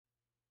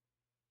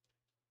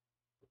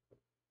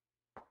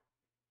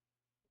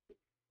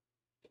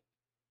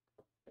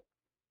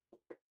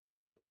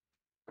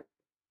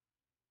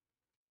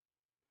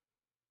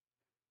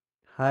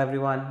Hi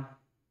everyone.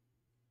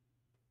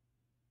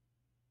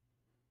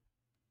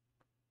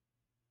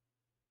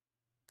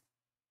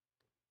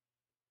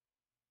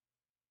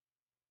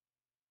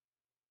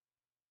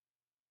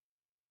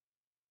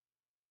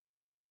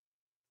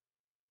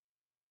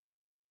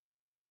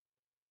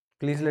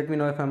 Please let me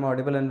know if I'm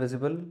audible and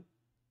visible.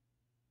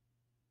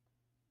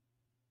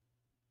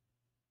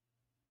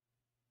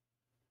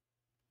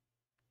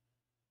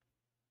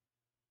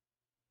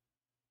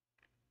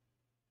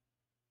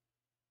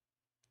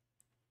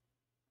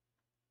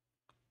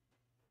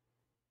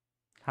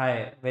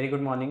 Hi, very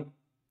good morning.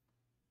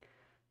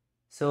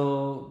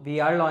 So we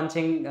are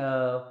launching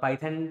a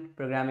Python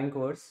programming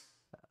course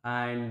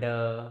and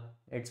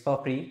it's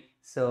for free.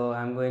 So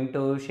I'm going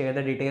to share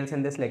the details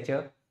in this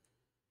lecture.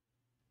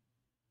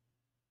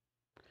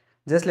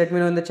 Just let me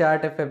know in the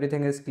chat if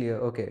everything is clear.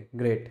 Okay,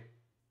 great.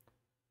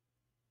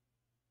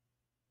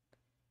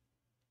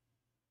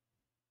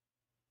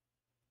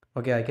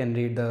 Okay, I can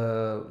read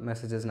the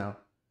messages now.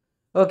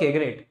 Okay,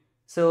 great.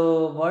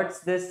 So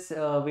what's this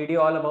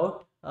video all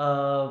about?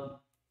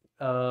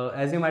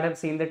 As you might have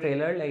seen the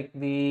trailer, like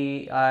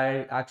we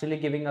are actually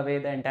giving away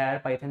the entire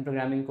Python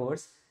programming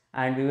course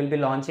and we will be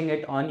launching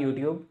it on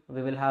YouTube.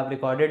 We will have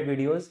recorded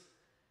videos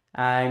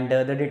and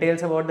the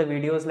details about the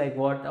videos, like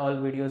what all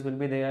videos will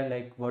be there,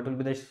 like what will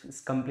be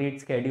the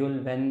complete schedule,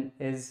 when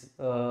is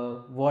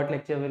what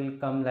lecture will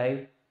come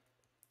live,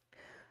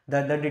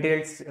 the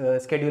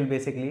detailed schedule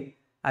basically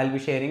I'll be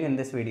sharing in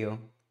this video.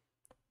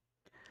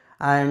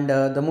 And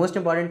the most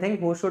important thing,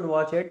 who should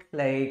watch it,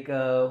 like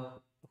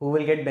who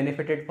will get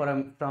benefited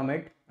from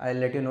it, I'll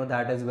let you know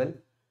that as well.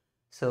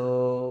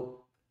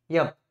 So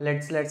yeah,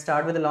 let's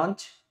start with the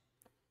launch.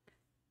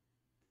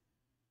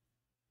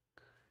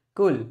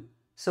 Cool.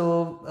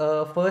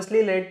 So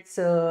firstly, let's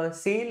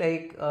see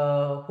like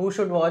who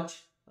should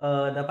watch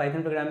the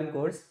Python programming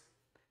course.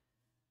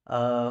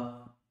 uh,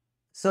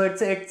 so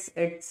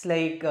it's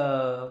like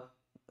uh,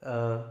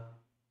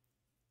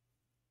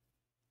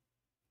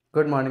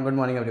 good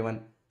morning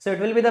everyone. So it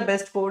will be the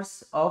best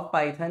course of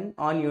Python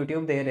on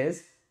YouTube there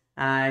is,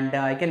 and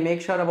I can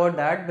make sure about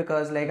that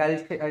because like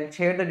I'll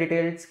share the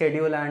detailed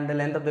schedule and the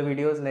length of the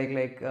videos,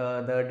 like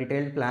the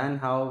detailed plan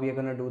how we are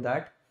gonna do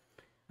that.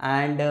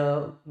 And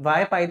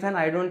why Python?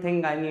 I don't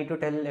think I need to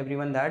tell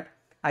everyone that.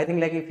 I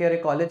think like if you're a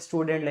college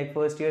student, like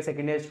first year,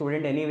 second year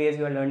student, anyways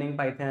you are learning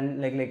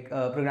Python, like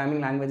programming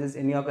languages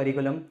in your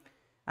curriculum.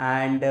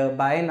 And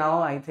by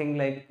now I think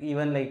like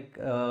even like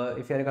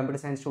if you're a computer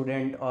science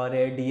student or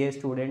a DA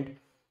student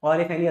or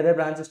if any other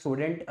branch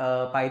student,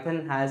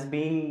 Python has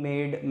been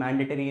made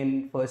mandatory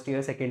in first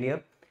year, second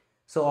year.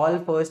 So all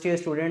first year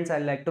students I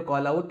like to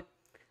call out,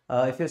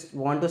 if you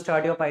want to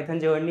start your Python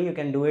journey, you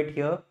can do it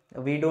here.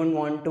 We don't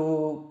want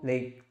to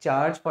like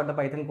charge for the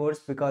Python course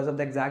because of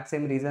the exact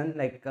same reason.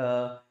 Like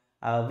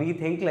we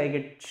think like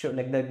it should,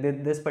 like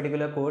this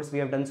particular course we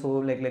have done so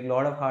like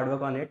lot of hard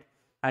work on it,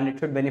 and it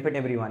should benefit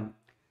everyone.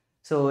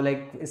 So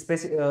like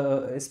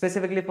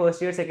specifically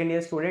first year, second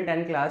year student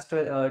and class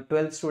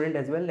 12th student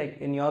as well. Like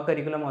in your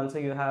curriculum also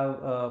you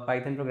have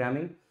Python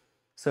programming,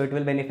 so it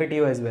will benefit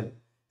you as well.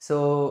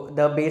 So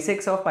the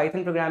basics of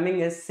Python programming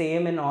is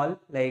same in all.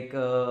 Like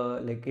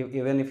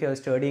even if you're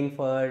studying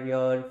for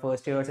your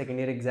first year or second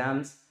year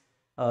exams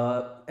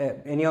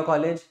in your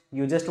college,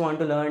 you just want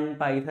to learn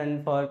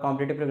Python for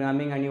competitive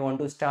programming and you want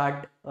to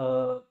start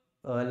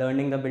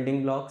learning the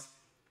building blocks,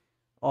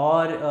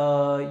 or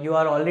you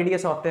are already a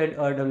software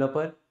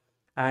developer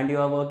and you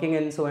are working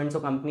in so and so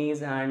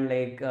companies, and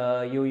like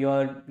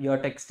your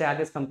tech stack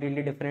is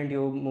completely different.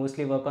 You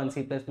mostly work on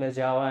C++,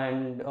 Java,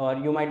 and or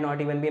you might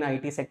not even be in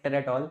IT sector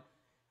at all,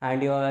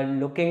 and you are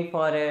looking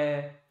for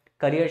a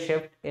career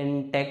shift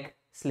in tech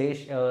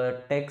slash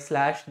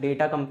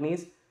data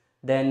companies.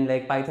 Then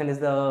like Python is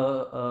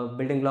the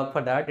building block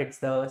for that. It's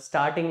the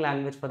starting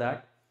language for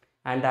that,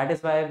 and that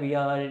is why we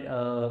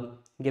are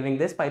giving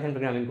this Python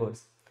programming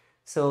course.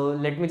 So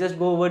let me just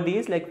go over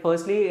these. Like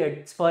firstly,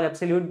 it's for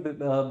absolute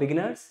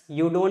beginners.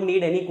 You don't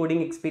need any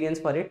coding experience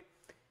for it.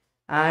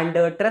 And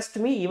trust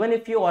me, even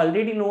if you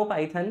already know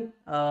Python,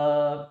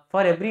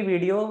 for every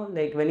video,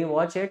 like when you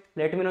watch it,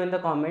 let me know in the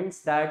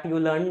comments that you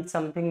learned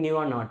something new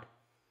or not.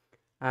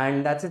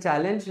 And that's a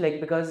challenge,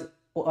 like because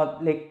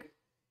like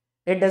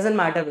it doesn't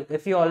matter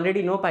if you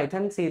already know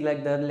Python. See,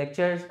 like the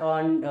lectures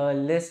on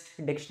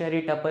list,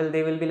 dictionary, tuple,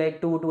 they will be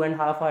like 2.5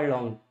 hours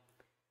long.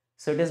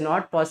 So it is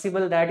not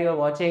possible that you're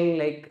watching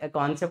like a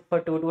concept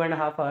for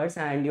 2.5 hours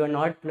and you're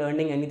not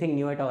learning anything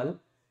new at all.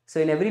 So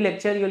in every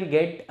lecture you'll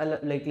get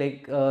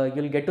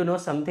you'll get to know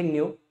something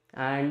new.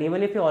 And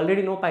even if you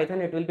already know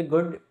Python, it will be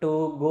good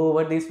to go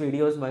over these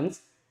videos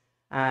once.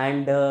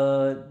 And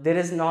there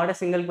is not a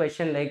single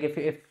question, like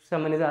if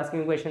someone is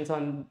asking questions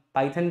on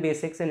Python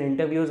basics in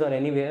interviews or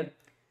anywhere,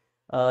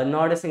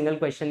 not a single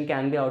question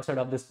can be outside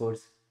of this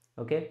course.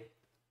 Okay.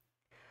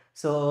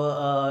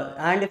 So,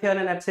 and if you're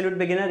an absolute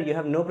beginner, you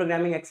have no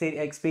programming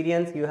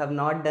experience, you have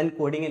not done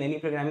coding in any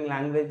programming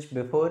language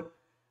before,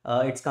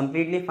 it's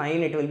completely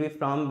fine. It will be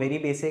from very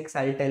basics.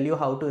 I'll tell you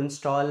how to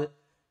install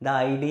the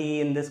IDE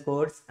in this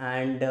course,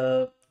 and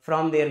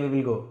from there we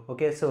will go.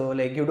 Okay, so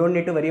like you don't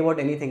need to worry about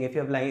anything. If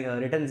you have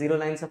written 0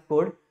 lines of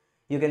code,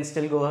 you can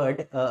still go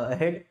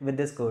ahead with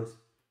this course.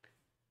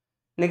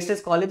 Next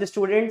is college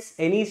students,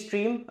 any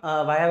stream.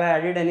 Why have I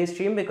added any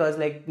stream? Because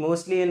like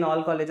mostly in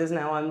all colleges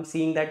now I'm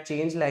seeing that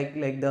change, like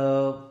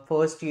the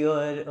first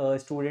year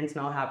students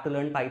now have to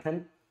learn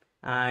Python,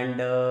 and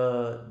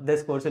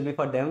this course will be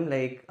for them.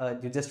 Like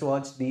you just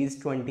watch these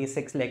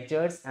 26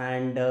 lectures,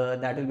 and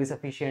that will be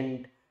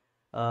sufficient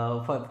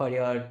for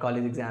your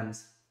college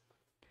exams.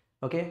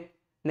 Okay.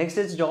 Next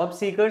is job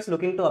seekers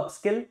looking to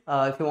upskill.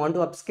 If you want to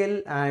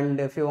upskill and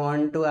if you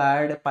want to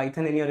add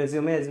Python in your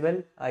resume as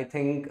well, I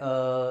think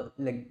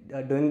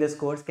doing this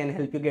course can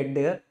help you get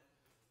there.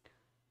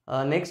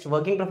 Next,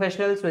 working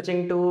professionals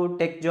switching to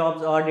tech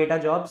jobs or data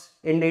jobs.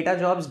 In data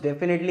jobs,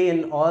 definitely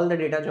in all the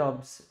data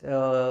jobs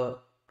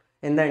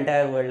in the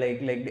entire world,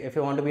 like if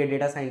you want to be a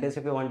data scientist,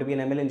 if you want to be an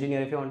ML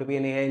engineer, if you want to be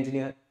an AI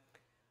engineer,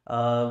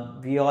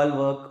 we all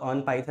work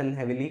on Python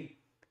heavily.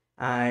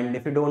 And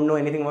if you don't know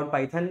anything about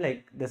Python,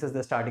 like this is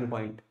the starting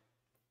point.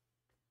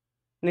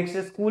 Next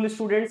is school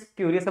students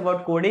curious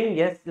about coding.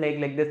 Yes,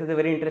 like this is a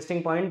very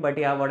interesting point. But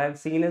yeah, what I've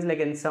seen is like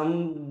in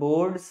some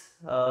boards,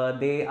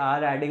 they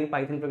are adding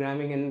Python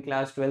programming in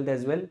class 12th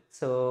as well.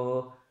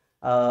 So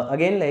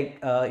again,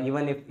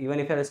 even if you're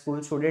a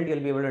school student,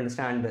 you'll be able to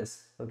understand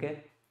this.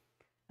 Okay.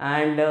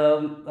 And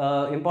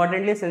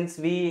importantly, since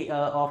we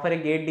offer a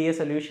GATE DA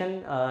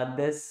solution,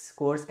 this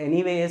course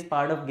anyway is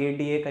part of GATE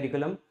DA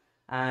curriculum,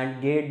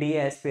 and GATE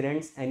DA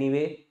aspirants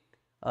anyway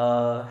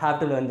have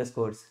to learn this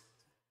course.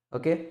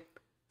 Okay.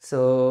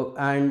 So,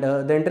 and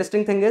the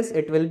interesting thing is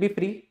it will be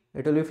free.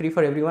 It will be free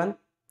for everyone.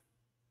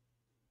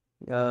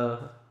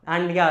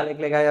 And yeah,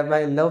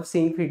 I love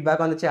seeing feedback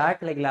on the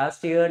chat. Like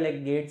last year,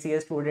 like GATE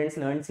CS students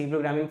learned C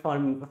programming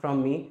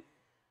from me,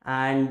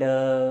 and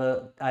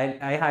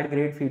I had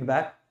great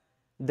feedback.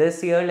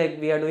 This year, like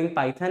we are doing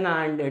Python,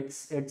 and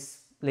it's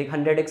like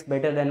 100x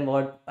better than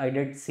what I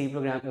did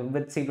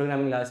with C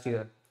programming last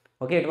year.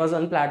 Okay, it was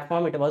on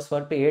platform, it was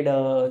for paid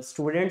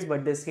students,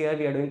 but this year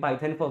we are doing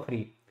Python for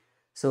free.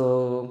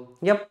 So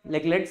yep,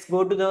 like let's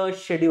go to the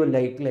schedule.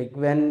 Like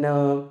when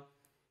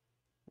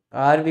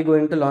are we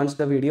going to launch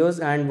the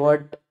videos and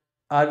what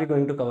are we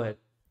going to cover?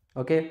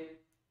 Okay.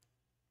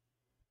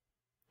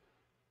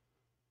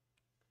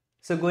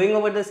 So going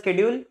over the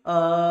schedule,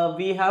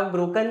 we have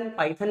broken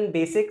Python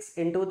basics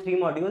into 3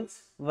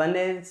 modules. One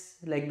is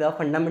like the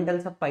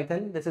fundamentals of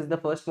Python. This is the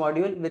first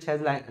module, which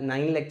has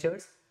 9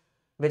 lectures,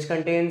 which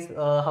contains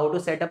how to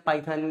set up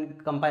Python,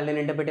 compile and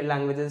interpret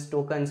languages,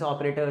 tokens,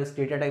 operators,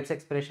 data types,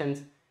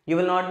 expressions. You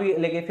will not be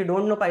like, if you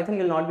don't know Python,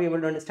 you'll not be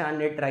able to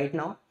understand it right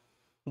now.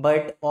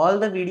 But all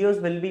the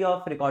videos will be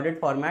of recorded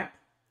format,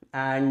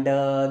 and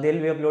they'll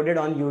be uploaded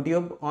on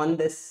YouTube on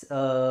this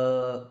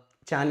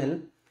channel.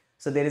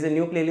 So there is a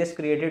new playlist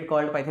created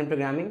called Python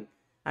programming,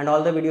 and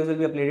all the videos will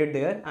be uploaded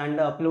there. And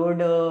upload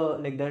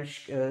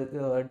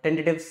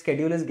tentative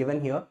schedule is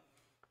given here.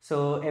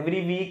 So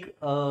every week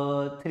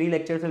 3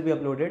 lectures will be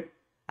uploaded,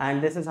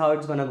 and this is how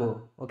it's gonna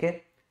go.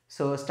 Okay.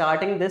 So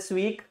starting this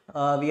week,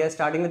 we are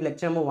starting with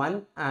lecture number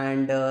 1,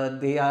 and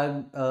they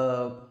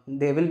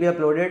will be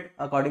uploaded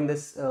according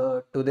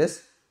to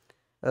this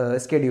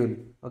schedule.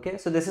 Okay.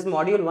 So this is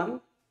module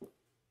 1.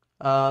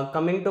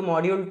 Coming to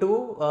module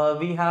 2,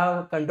 we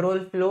have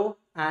control flow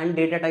and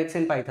data types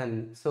in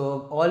Python.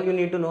 So all you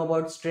need to know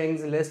about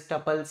strings, list,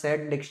 tuple,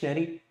 set,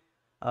 dictionary,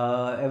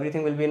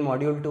 everything will be in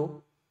module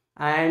 2.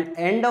 And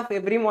end of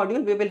every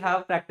module, we will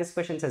have practice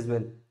questions as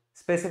well.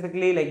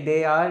 Specifically, like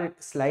they are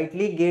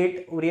slightly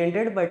gate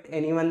oriented, but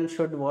anyone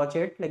should watch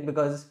it, like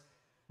because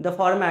the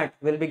format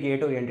will be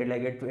gate oriented,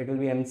 like it will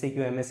be MCQ,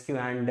 MSQ,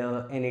 and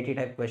NAT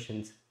type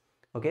questions.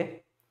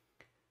 Okay.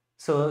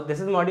 So this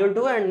is module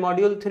 2, and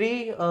module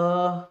 3,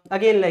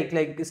 again,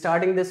 like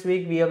starting this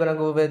week, we are gonna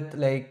go with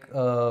like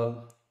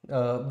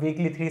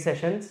weekly 3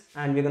 sessions,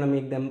 and we're gonna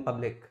make them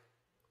public.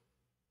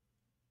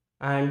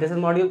 And this is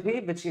module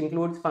 3, which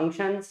includes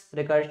functions,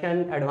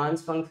 recursion,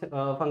 advanced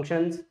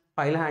functions,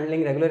 file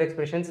handling, regular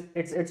expressions.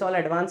 It's all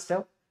advanced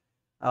stuff.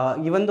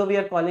 Even though we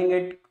are calling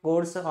it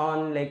course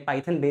on like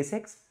Python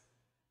basics,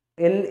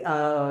 in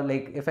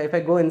like if I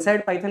go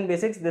inside Python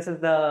basics, this is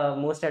the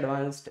most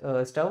advanced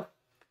stuff.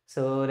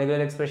 So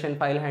regular expression,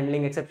 file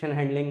handling, exception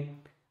handling,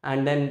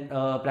 and then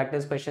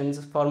practice questions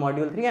for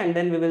module 3, and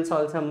then we will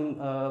solve some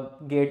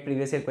GATE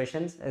previous year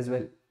questions as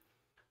well.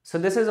 So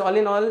this is all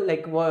in all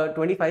like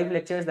 25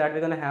 lectures that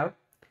we're gonna have.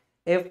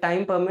 If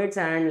time permits,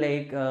 and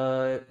like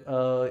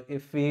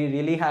if we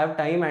really have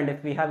time and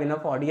if we have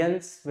enough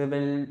audience, we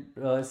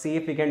will see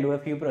if we can do a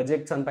few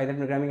projects on Python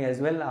programming as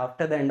well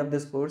after the end of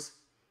this course.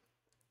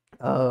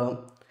 1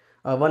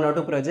 or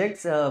 2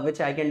 projects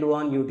which I can do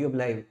on YouTube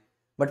live.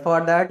 But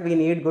for that we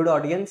need good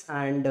audience,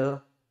 and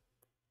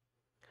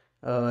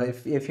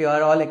if you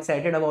are all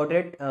excited about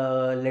it,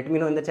 let me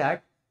know in the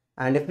chat.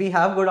 And if we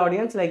have good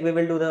audience, like we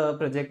will do the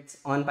projects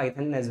on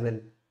Python as well.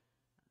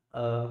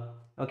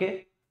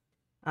 Okay.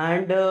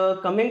 And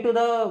coming to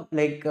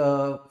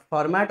the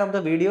format of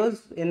the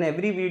videos, in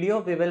every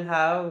video we will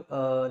have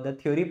the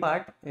theory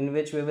part in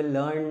which we will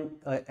learn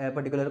a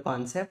particular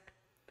concept,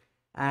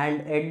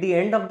 and at the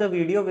end of the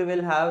video we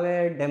will have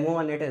a demo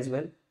on it as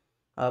well.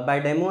 By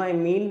demo I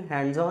mean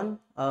hands-on.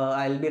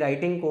 I'll be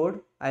writing code.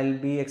 I'll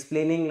be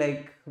explaining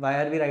like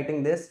why are we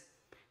writing this.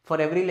 For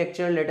every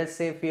lecture, let us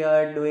say if we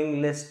are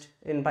doing list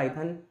in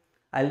Python,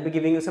 I'll be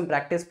giving you some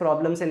practice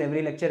problems in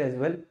every lecture as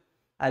well.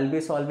 I'll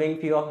be solving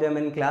few of them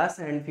in class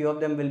and few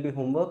of them will be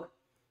homework,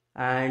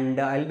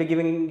 and I'll be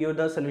giving you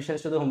the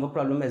solutions to the homework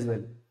problem as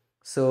well.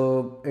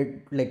 So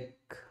it like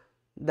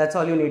that's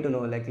all you need to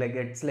know. Like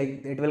it's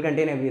like it will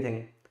contain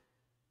everything.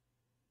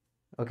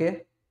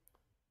 Okay.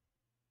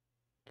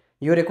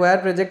 You require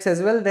projects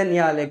as well, then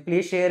yeah, like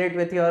please share it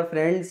with your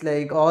friends,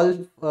 like all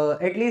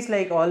at least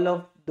like all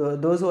of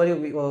those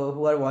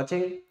who are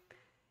watching,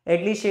 at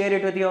least share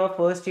it with your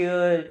first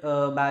year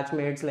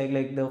batchmates,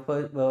 like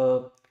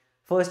the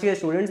first year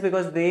students,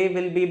 because they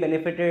will be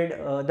benefited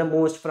the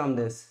most from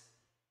this,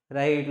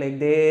 right? Like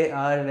they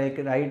are like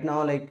right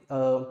now like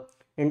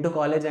into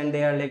college, and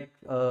they are like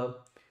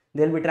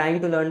they'll be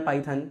trying to learn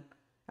Python,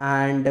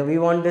 and we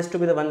want this to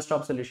be the one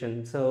stop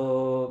solution.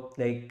 So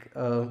like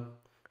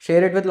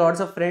share it with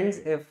lots of friends.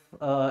 If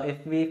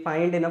we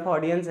find enough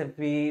audience, if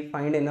we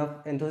find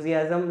enough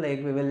enthusiasm,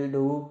 like we will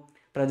do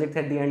projects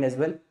at the end as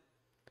well.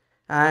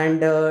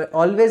 And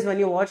always when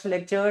you watch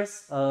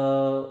lectures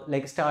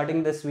like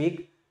starting this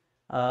week,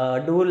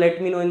 do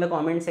let me know in the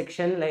comment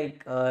section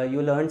like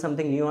you learned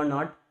something new or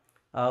not.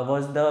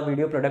 Was the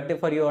video productive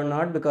for you or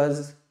not?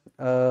 Because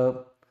uh,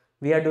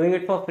 we are doing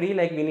it for free,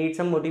 like we need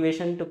some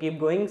motivation to keep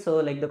going, so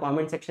like the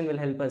comment section will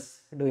help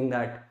us doing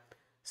that.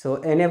 So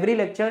in every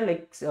lecture,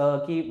 like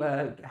keep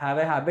have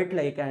a habit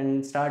like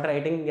and start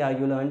writing, yeah,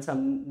 you learned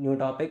some new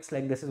topics,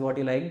 like this is what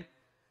you liked,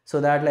 so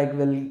that like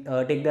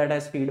we'll take that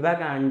as feedback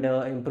and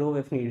improve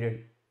if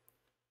needed.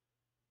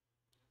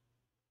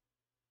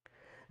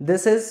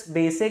 This is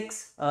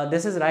basics.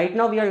 This is right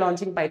now we are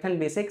launching Python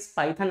basics.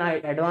 Python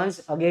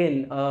advanced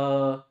again.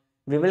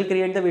 We will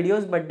create the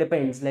videos, but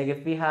depends. Like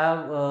if we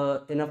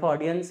have enough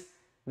audience,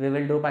 we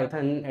will do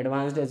Python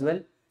advanced as well.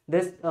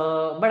 This,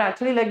 but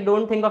actually, like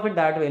don't think of it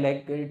that way.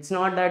 Like it's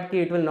not that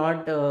it will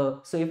not.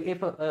 So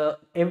if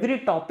every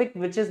topic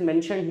which is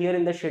mentioned here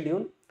in the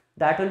schedule,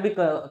 that will be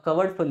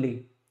covered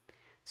fully.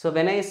 So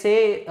when I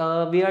say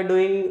we are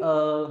doing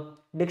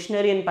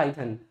dictionary in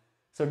Python,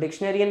 so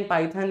dictionary in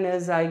Python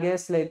is I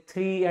guess like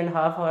 3.5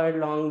 hour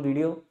long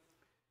video,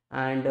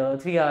 and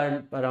 3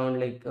 hour around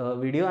like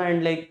video,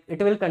 and like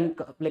it will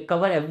like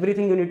cover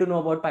everything you need to know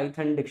about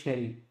Python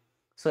dictionary.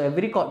 So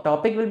every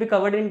topic will be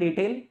covered in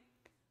detail.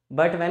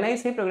 But when I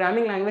say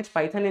programming language,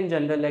 Python in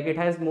general, like it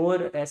has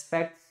more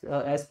aspects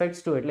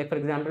to it. Like for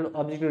example,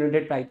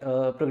 object-oriented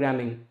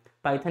programming.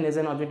 Python is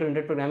an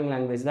object-oriented programming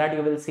language that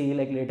you will see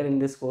like later in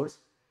this course.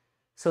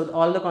 So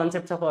all the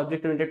concepts of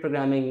object-oriented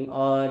programming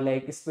or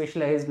like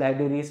specialized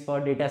libraries for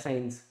data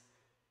science,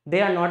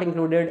 they are not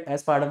included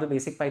as part of the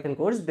basic Python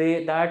course.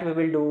 That we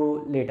will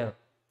do later.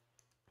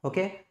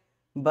 Okay,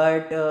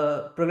 but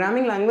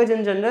programming language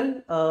in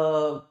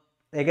general,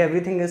 like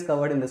everything is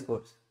covered in this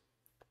course.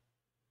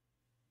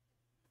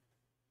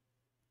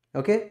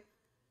 Okay,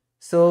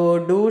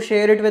 so do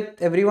share it with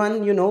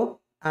everyone you know,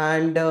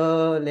 and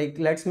like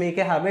let's make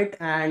a habit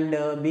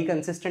and be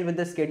consistent with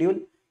the schedule.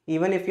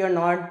 Even if you're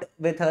not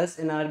with us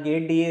in our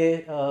gate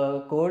DA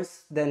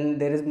course, then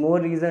there is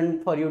more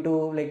reason for you to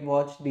like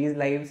watch these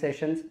live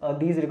sessions or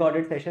these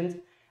recorded sessions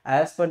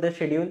as per the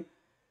schedule.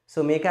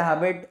 So make a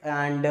habit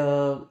and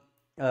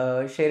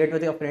share it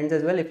with your friends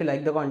as well if you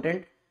like the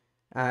content,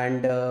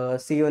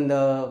 and see you in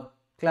the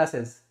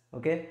classes.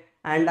 Okay,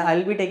 and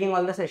I'll be taking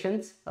all the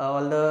sessions,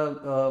 all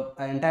the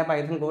entire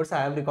Python course.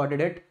 I have recorded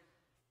it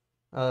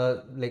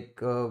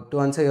to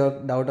answer your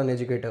doubt on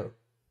educator.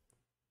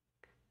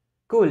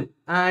 Cool.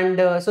 And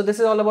so this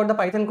is all about the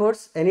Python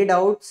course. Any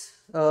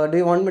doubts? Do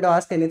you want me to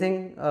ask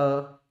anything?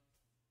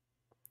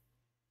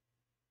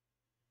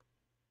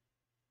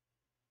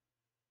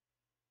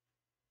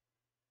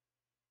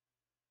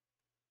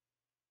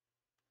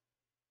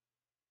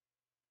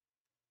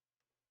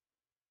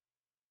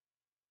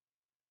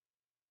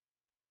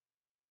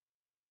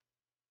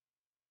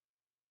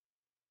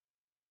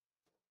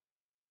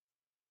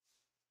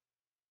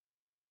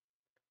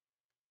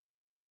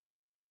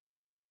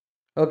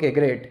 Okay,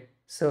 great.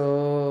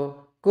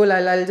 So cool.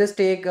 I'll just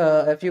take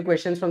a few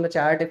questions from the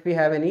chat if we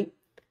have any.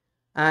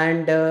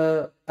 And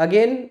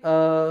again,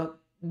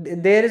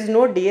 there is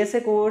no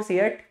DSA course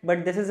yet,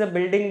 but this is a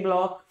building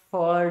block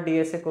for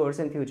DSA course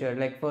in future.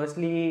 Like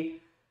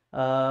firstly,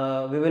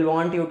 we will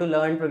want you to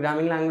learn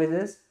programming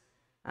languages,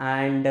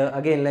 and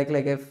again, like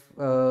if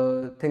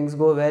things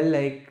go well,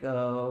 like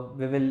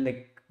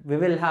we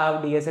will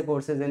have DSA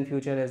courses in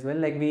future as well.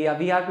 Like we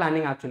are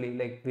planning actually,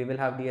 like we will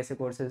have DSA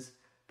courses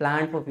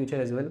planned for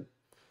future as well.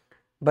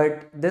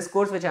 But this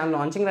course which I'm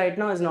launching right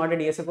now is not a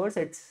DSA course;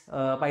 it's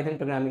a Python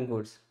programming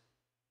course.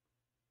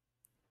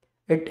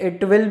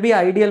 It will be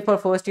ideal for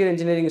first year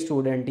engineering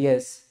student,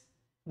 yes.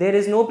 There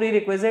is no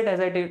prerequisite, as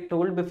I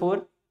told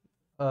before.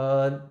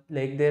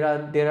 Like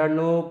there are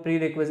no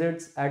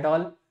prerequisites at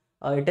all.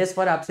 It is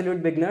for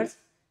absolute beginners,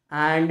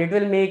 and it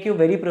will make you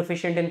very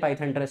proficient in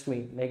Python. Trust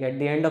me. Like at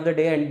the end of the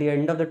day, at the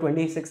end of the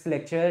 26th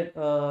lecture,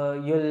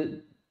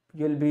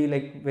 you'll be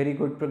like very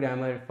good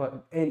programmer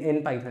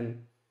in Python.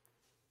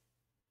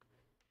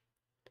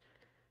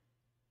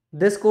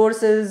 This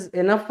course is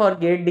enough for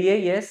GATE DA.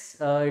 Yes,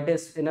 it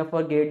is enough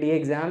for GATE DA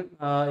exam.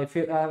 If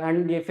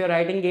you're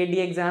writing GATE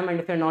DA exam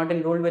and if you're not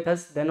enrolled with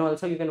us, then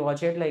also you can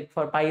watch it. Like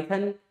for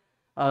Python,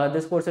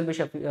 this course will be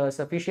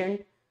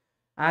sufficient.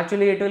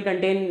 Actually, it will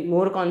contain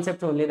more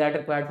concepts only that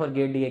required for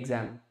GATE DA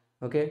exam.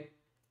 Okay.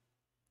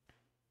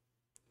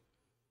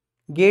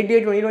 GATE DA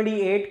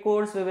 2028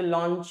 course we will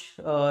launch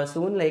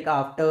soon. Like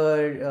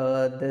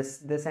after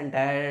this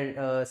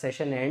entire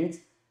session ends,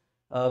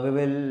 we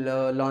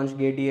will launch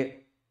GATE DA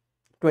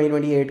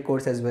 2028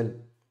 course as well.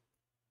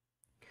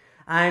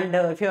 And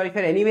if you're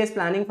anyways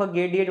planning for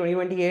GATE DA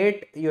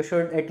 2028, you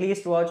should at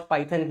least watch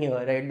Python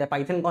here, right? The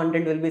Python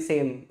content will be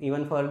same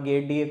even for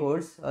GATE DA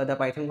course. The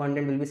Python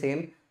content will be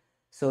same.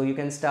 So you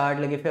can start,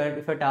 like if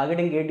you're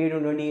targeting GATE DA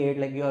 2028,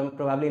 like you are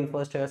probably in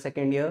first or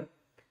second year,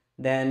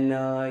 then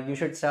you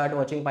should start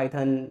watching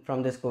Python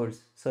from this course.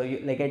 So you,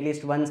 like at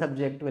least one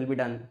subject will be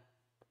done.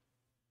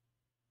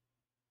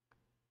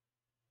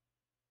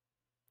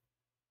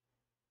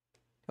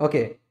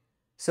 Okay.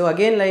 So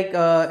again, like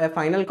a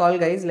final call,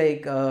 guys,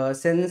 like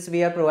since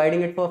we are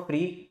providing it for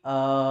free,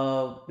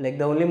 like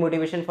the only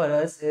motivation for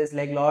us is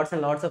like lots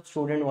and lots of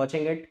students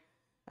watching it,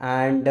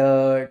 and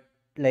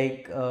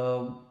like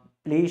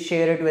please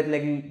share it with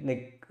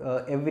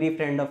every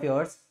friend of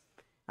yours,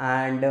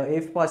 and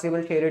if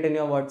possible share it in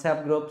your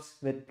WhatsApp groups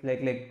with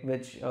like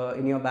which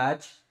in your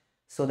batch,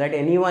 so that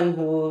anyone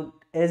who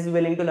is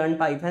willing to learn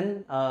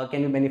Python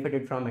can be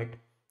benefited from it.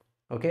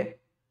 Okay.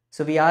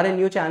 So we are a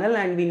new channel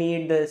and we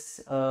need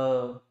this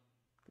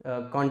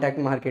contact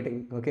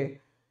marketing.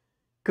 Okay,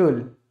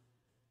 cool.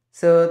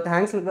 So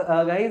thanks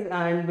guys.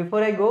 And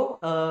before I go,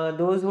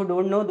 those who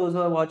don't know, those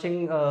who are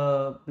watching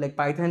like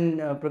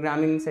Python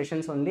programming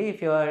sessions only,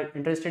 if you are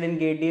interested in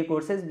GATE DA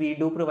courses, we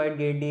do provide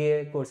GATE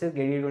DA courses,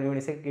 GATE DA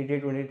 2026, GATE DA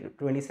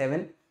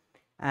 2027,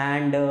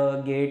 and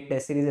GATE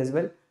test series as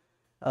well.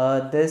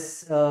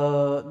 This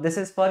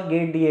is for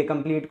GATE DA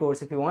complete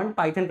course. If you want,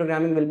 Python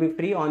programming will be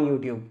free on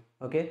YouTube.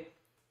 Okay.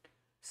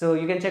 So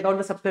you can check out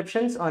the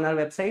subscriptions on our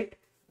website,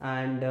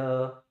 and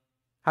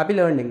happy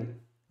learning.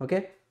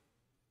 Okay,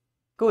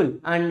 cool.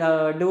 And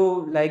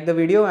do like the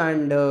video,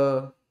 and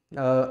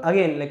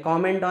again, like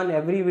comment on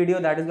every video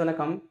that is gonna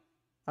come.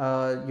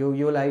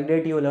 You liked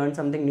it, you learned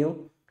something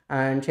new,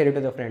 and share it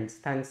with your friends.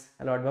 Thanks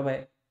a lot. Bye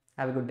bye.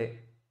 Have a good day.